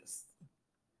singleness.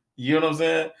 You know what I'm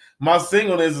saying? My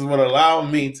singleness is what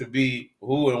allowed me to be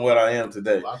who and what I am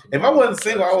today. If I wasn't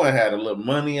single, I wouldn't have had a little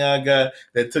money I got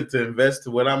that took to invest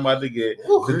to what I'm about to get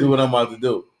to do what I'm about to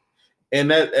do.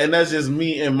 And that's just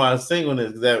me and my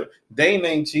singleness. That Dane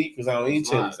ain't cheap because I don't eat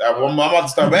Chili's. I'm about to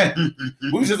start back.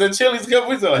 We was just at Chili's a couple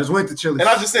weeks ago. Just went to Chile. And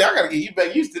I just say, I got to get you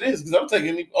back used to this because I'm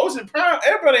taking Ocean Prime.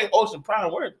 Everybody ain't Ocean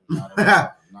Prime worth.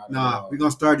 Nah, we're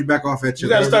going to start you back off at You Chile.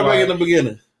 got to start back in the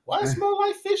beginning. Why it smell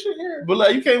like fish in here? But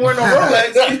like, you can't wear no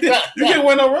Rolex. You can't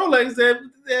wear no Rolex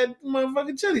at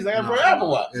motherfucking Chili's. I got to wear Apple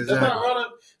Watch. That's Exactly. not Rolex.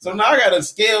 So now I got to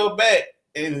scale back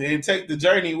and take the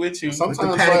journey with you.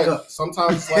 Sometimes, paddock like, up.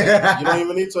 sometimes like, you don't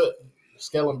even need to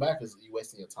scale them back. Is you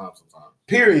wasting your time sometimes.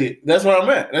 Period. That's where I'm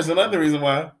at. That's another reason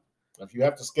why. If you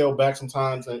have to scale back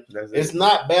sometimes, and That's it's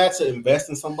not bad to invest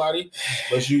in somebody,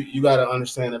 but you got to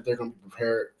understand if they're going to be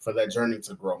prepared for that journey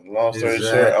to grow. Long story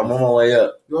Exactly. short, I'm on my way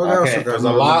up. You I also can't, got There's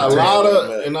no a lot limitations.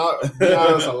 of, and I'll be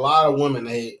honest, a lot of women,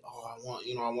 I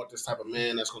want this type of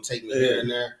man that's going to take me here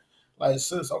and there. Like,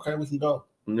 sis, okay, we can go.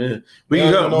 Yeah. We Yeah,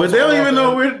 can go, you know but they don't what even I'm know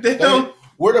saying? where they don't.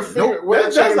 Where the figure, where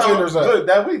the chicken tenders at? Look,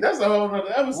 that's a whole other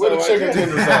episode. Where the right chicken there.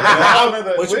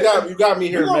 tenders But at? You got me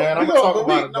here, man. I'm gonna talk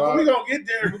about it, dog. We gonna get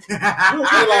there.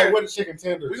 I like where the chicken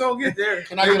tenders. We gonna get there.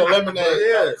 Can I get a lemonade?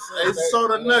 Yeah, it's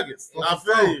soda nuggets. I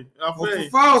feel you. I feel you. 2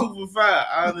 for $5.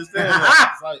 I understand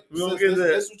that. It's like, We gonna sis, get there.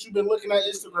 this what you've been looking at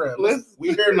Instagram. Listen.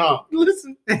 We here now.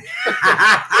 Listen.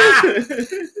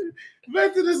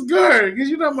 Back to this girl, because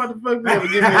you know about to fuck me up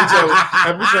and get me in trouble.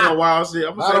 I'm just saying wild shit.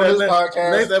 I'm Not gonna on say this that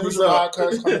podcast. next Future episode.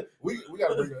 podcasts coming. We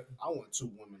gotta bring it. I want 2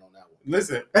 women on that one.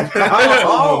 Listen. I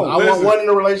want Listen. one in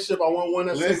a relationship. I want one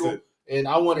that's Listen. single, and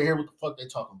I want to hear what the fuck they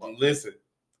talking about. Listen.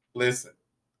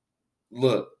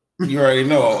 Look, you already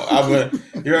know.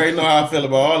 You already know how I feel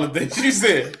about all the things you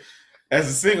said. As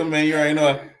a single man, you already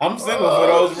know I'm single for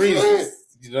those reasons.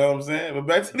 You know what I'm saying? But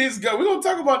back to this guy, we're gonna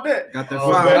talk about that. Got that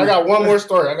Oh, fire. man, I got one more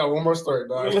story.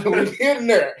 Dog. We getting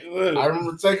there. Look. I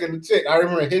remember taking the chick. I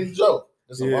remember Hidden Joe.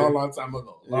 It's a Yeah. long time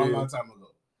ago. Long time ago.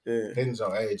 Yeah. Hidden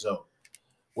Joe. Hey, Joe.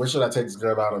 Where should I take this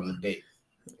girl out on a date?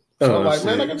 So Oh, I'm like, shit.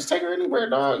 man, I can just take her anywhere,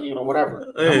 dog. You know,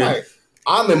 whatever. I'm Yeah. like,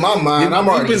 I'm in my mind. I'm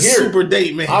You already been here. super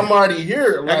date, man. I'm already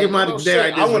here. Like, get my you know, day shit,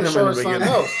 like this I want to with show him her in the something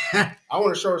beginning. else. I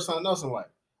want to show her something else. And like,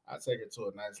 I take her to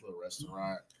a nice little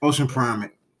restaurant. Ocean Prime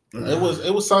it.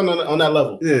 It was something on that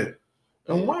level. Yeah.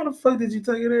 And why the fuck did you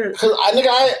take her there? Cause I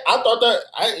thought that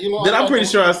Then I'm pretty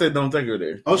sure I said don't take her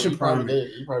there. Ocean You probably Prime.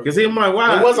 did. You probably Because did. I'm like,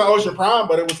 why? It wasn't Ocean Prime,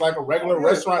 but it was like a regular Yeah,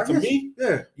 restaurant I to guess- me. Yeah.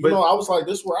 You But- know, I was like,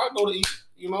 this is where I go to eat.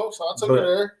 You know, so I took But- her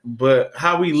there. But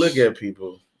how we look at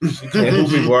people She and who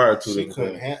people are too. She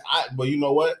couldn't. But you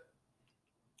know what?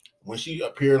 When she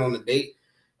appeared on the date,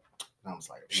 I was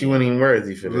like, She wasn't even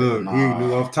worthy for that. Look, he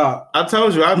knew off top. I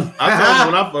told you. I told you when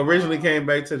I originally came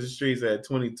back to the streets at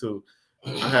 22. I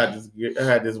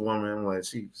had this woman. I'm like,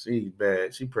 she's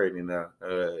bad. She pregnant now.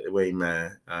 Wait,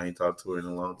 man, I ain't talked to her in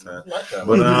a long time. Like that.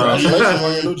 But, Congratulations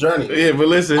on your new journey. Yeah, but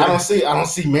listen. I don't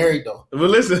see married though. But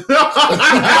listen.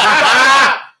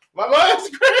 My mind's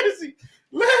crazy.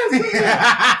 Listen.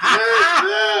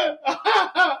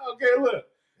 Okay, look.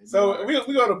 So we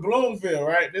go to Bloomfield,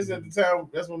 right? This is at the time.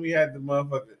 That's when we had the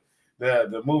motherfucker,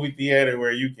 the movie theater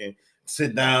where you can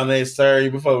sit down there, serve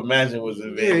you before Imagine was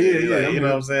invented. Yeah. Like, you know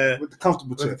what I'm saying? With the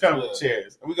comfortable With the chair. comfortable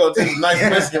chairs. And we go to this nice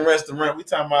Mexican restaurant. We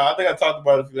talking about. I think I talked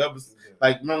about it a few episodes.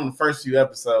 Like remember the first few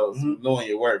episodes, knowing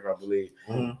your work, I believe.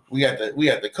 Mhm. We got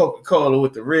the Coca-Cola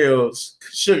with the real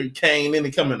sugar cane, then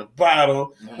it come in a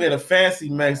bottle. We had a fancy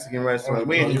Mexican restaurant.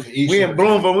 We in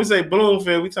Bloomfield. We say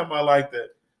Bloomfield. We talking about like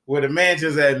where the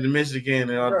mansions at in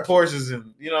Michigan and all the Porsches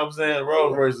and you know what I'm saying,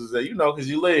 Rolls Royces at, you know, because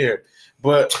you live here.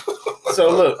 But so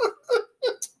look,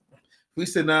 we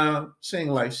sit down. She ain't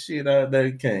like shit out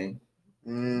that came.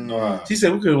 She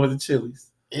said we could have went to Chili's.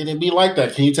 It didn't be like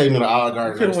that. Can you take me to Olive We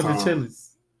Garden could have next went to time?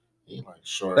 Chili's. He like,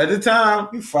 sure. At the time,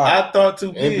 You fired. I thought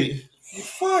too It big. be- You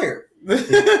fired.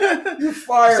 Yeah. You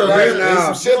fired So right there's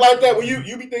now. some shit like that when you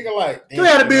be thinking like, Can we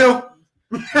have a bill?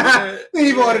 We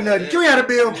ain't ordered nothing. Can we have a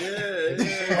bill?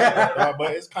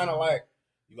 But it's kind of like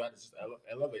you got to just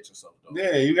elevate yourself though.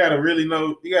 Yeah, you gotta really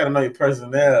know. You gotta know your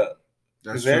personnel.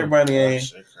 Because everybody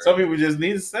ain't. Some people just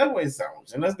need a Subway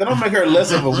sandwich, and that don't make her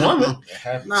less of a woman.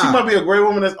 She Nah, might be a great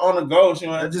woman that's on the go. She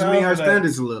might that just mean her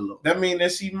standards a little low. That mean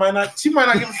that she might not give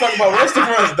a fuck about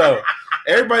restaurants though.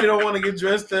 Everybody don't want to get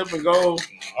dressed up and go.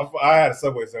 I had a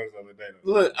Subway sandwich on the day.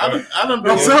 Look, I done No,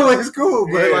 been. Subway's cool,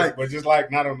 but like but just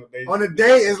like not on the day. on a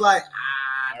date, it's like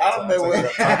I don't know where.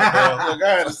 Look, I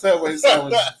had a Subway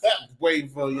sandwich waiting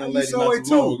for a young lady Subway not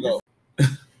too long too. ago.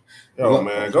 Yo,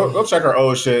 man, go check her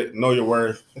old shit. Know your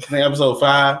worth. I think episode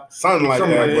 5. Something like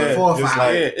Something that. like but that. 4 or just 5.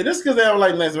 like- Yeah, it is because they have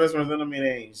like nice restaurants. That don't mean they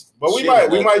ain't. But we shit might,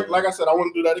 about like I said, I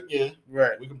want to do that again.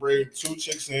 Right. We can bring 2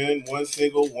 chicks in, 1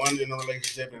 single, 1 in a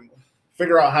relationship, and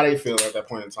figure out how they feel at that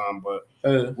point in time. But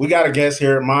we got a guest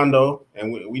here, Mondo,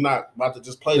 and we not about to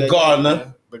just play The that gardener. game,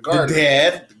 man. The The gardener.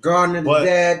 dad. the gardener, the But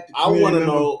dad. the I want to community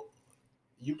member. know,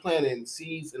 you planting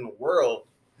seeds in the world,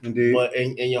 Indeed. but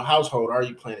in your household, are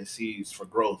you planting seeds for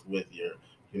growth with your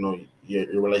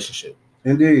relationship?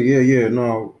 Indeed, yeah.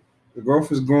 No, the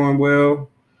growth is going well.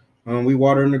 We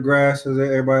watering the grass, as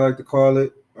everybody like to call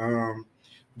it.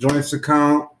 Joints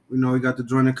account. We got the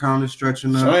joint account is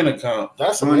stretching up. Joint account.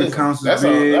 That's Joint amazing. accounts is That's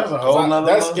big. a whole nother.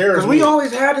 That one. scares Because me. we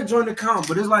always had a joint account,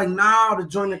 but it's like now the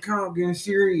joint account getting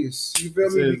serious. You feel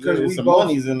me? Because we some both,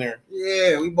 money's in there.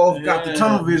 we both got the Yeah.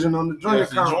 tunnel vision on the joint Yes,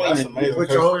 the account. joint That's is amazing. Put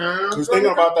your hand on Because the thinking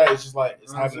joint about that, it's just like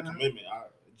it's You know what having a I'm commitment.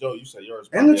 Joe, you said yours.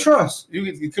 account. And the probably- trust. You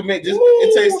can commit. Just Ooh,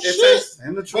 it takes. shit.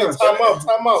 And the Hey, trust.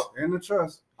 time out. And the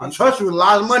trust. I trust you with a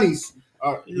lot of monies.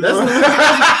 That's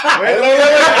Hey, wait.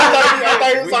 I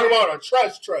thought you were talking about a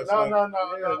trust. No.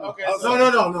 Like, Okay.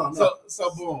 No. So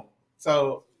boom.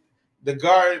 So the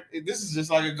garden. This is just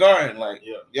like a garden. Like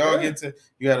Yeah. y'all get to.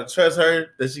 You gotta trust her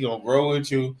that she gonna grow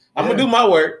with you. I'm gonna do my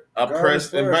work. I Garden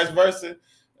press and first. vice versa.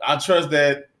 I trust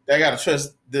that. I gotta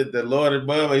trust the Lord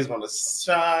above. He's gonna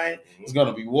shine. It's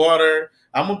gonna be water.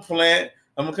 I'm gonna plant.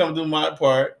 I'm gonna come do my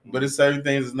part. But it's certain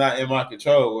things that's not in my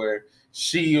control where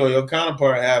she or your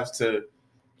counterpart has to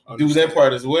do their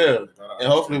part as well. And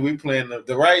hopefully we plant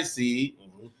the right seed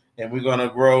Mhm. and we're gonna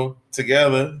grow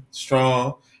together,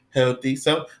 strong, healthy.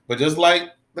 So, but just like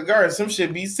the garden, some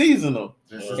shit be seasonal,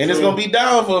 and it's gonna be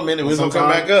down for a minute. It's gonna come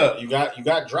back up. You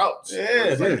got droughts. Yeah.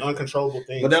 It's like uncontrollable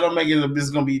things. But that don't make it. It's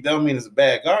gonna be. That don't mean it's a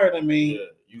bad garden. I mean,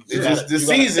 it's just the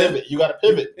season. You got to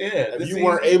pivot. yeah. If the you season.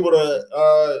 weren't able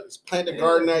to plant the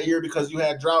garden that year because you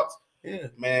had droughts, Yeah.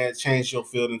 man, change your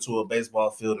field into a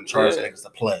baseball field and charge Yeah. niggas to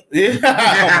play. Yeah.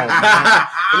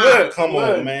 Come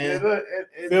on, man.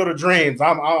 Field of dreams.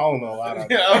 I don't know. I don't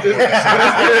know. Yeah, I'm just-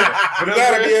 But you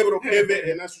gotta be able to pivot,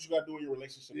 and that's what you gotta do in your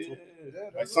relationship too.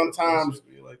 Like sometimes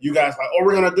you guys like, oh,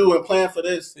 we're gonna do and plan for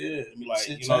this. Yeah. And be like,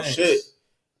 Shit you know, changed. shit.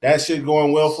 That shit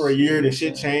going well for a year, then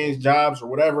shit change jobs or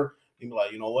whatever. You be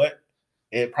like, you know what?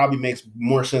 It probably makes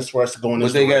more sense for us to go in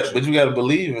this direction. But you got to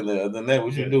believe in it. Other than that,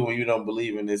 what you do when you don't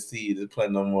believe in this seed, this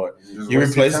plant no more? Just You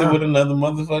waste replace your it time. with another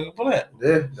motherfucking plant.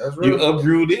 Yeah, that's You real.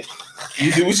 uproot it.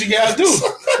 You do what you gotta do.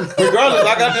 Regardless,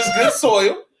 I got this good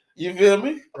soil. You feel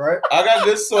me? Right? I got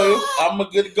good soil. I'm a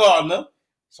good gardener.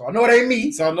 So I know it ain't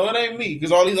me. So I know it ain't me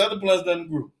because all these other plants done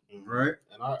grew. Right?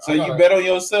 And So you bet on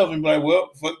yourself and be like,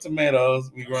 well, fuck tomatoes.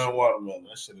 We growing watermelon.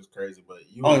 that shit is crazy, but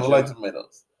you I don't even like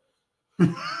tomatoes.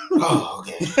 Oh,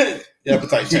 okay. Your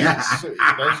appetite changes.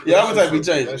 Your appetite be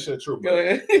changing. That shit true. Go But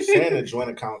ahead. saying the joint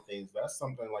account things, that's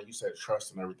something like you said,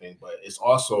 trust and everything. But it's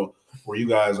also where you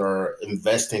guys are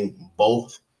investing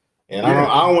both. And I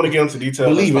don't want to get into details.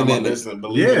 Believing That's not in my it. business.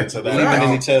 Believing Yeah. into that. Believing in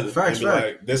account each other. Facts, and be facts.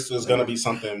 like, this is gonna be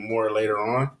something more later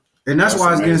on. And that's That's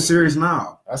why it's getting amazing. serious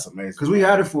now. That's amazing. Because we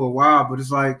had it for a while, but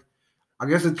it's like, I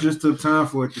guess it just took time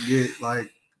for it to get like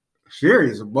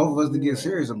serious, both of us to get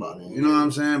serious about it. You know what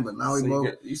I'm saying? But now we So both,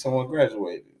 you someone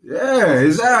graduated. yeah,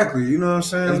 exactly. You know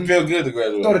what I'm It saying? feel good to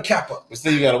graduate. Throw the cap up. But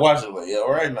still, you gotta watch it. Like, yeah,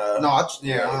 all right now. No,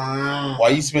 yeah. Why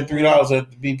you spent $3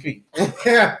 at the BP?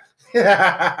 Yeah.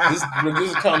 This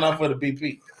is counting out for the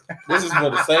BP. This is for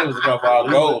the savings account for our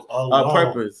goals, our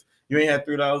purpose. You ain't had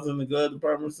 $3 in the glove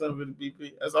department or something for the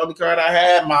BP. That's the only card I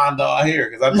had, Mondo, out here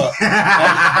because I thought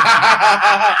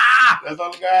that's the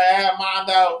only card I had,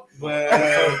 Mondo. But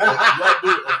Y'all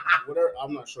do, whatever.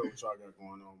 I'm not sure what y'all got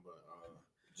going on, but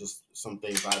just some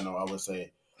things I know. I would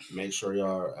say make sure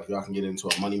y'all, if y'all can get into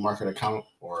a money market account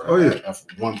or Oh, yeah. at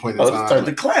one point in let's start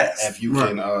the time, class. if you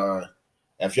can,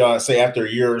 if y'all say after a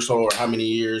year or so or how many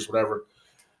years, whatever,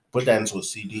 put that into a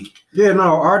CD. Yeah, no,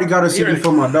 I already got a CD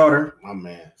for my daughter, My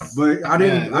man. but I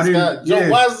didn't.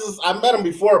 Why is this? I met him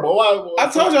before, but why? I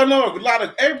told you I know a lot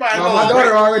of everybody. No, knows my daughter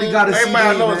great- already got a CD.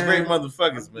 Everybody knows man. great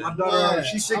motherfuckers, man. My daughter, Yeah,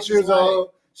 she's I'm 6 just years like- old.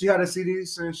 She got a CD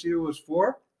since she was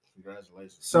 4.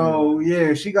 Congratulations. So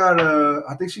yeah, she got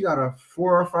I think she got a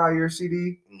 4 or 5 year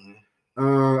CD.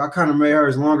 Mhm. I kind of made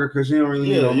hers longer because she don't really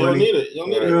need Yeah, no you don't money. need it. You don't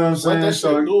need You it. know what I'm Let saying? that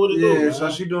So shit do what it do, yeah, man. so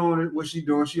she doing what she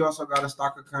doing. She also got a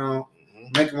stock account,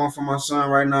 Mhm. making one for my son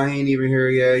right now. He ain't even here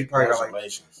yet. He probably got like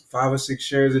Congratulations. 5 or 6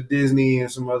 shares of Disney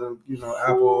and some other,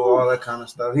 Apple, all that kind of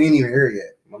stuff. He ain't even here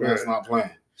yet. My man's not playing.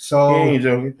 So He ain't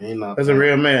joking. He ain't not That's a playing.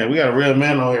 real man. We got a real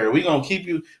man on here. We gonna keep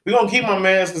you. We gonna keep my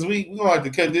mans because we gonna have to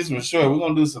cut this one short. We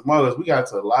gonna do some others. We got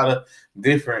to a lot of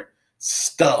different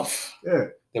stuff yeah,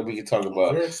 that we can talk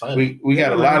about. Very excited. We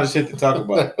got a lot of shit to talk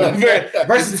about. Very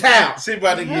versatile, Shit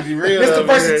about to get real. Mr. up here.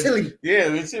 Versatility. Yeah,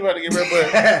 man, shit about to get real.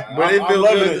 But But it I'm feels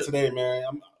loving good. it today, man.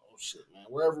 Oh shit, man.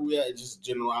 Wherever we at, just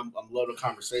general, I'm loving the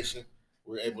conversation.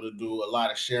 We're able to do a lot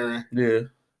of sharing. yeah,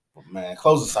 But man,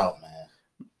 close us out, man.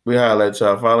 we holla at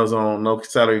y'all. Follow us on No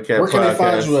Salary Cap Where can they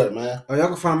find Podcast. you at, man? Y'all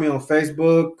can find me on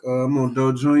Facebook. I'm on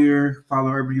Doe Jr.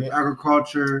 Follow Urban Youth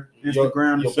Agriculture.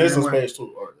 Instagram. Your the same business way. page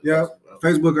too. Or- Yeah.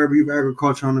 Facebook Urban Youth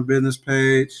Agriculture on the business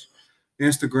page.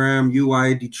 Instagram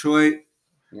UI Detroit.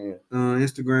 Yeah.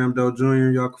 Instagram Doe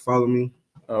Jr. Y'all can follow me.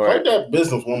 All Write right. that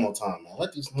business one more time, man.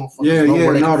 Let these motherfuckers Yeah, know yeah.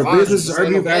 where they No, can the find business you. is This ain't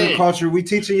Urban Youth no game. Agriculture. We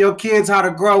teaching your kids how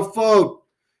to grow food.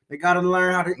 They gotta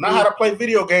learn how to Not how to play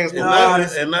video games, but Yeah.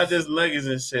 nuggets. And not just nuggets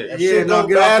and shit. If Yeah, shit no, go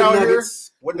get bad off the out here,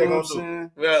 nuggets. what they You know gonna what I'm do?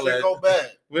 saying? Well, Shit go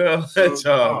bad. we'll So, let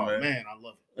y'all, oh, man. man, I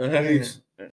love it. Peace.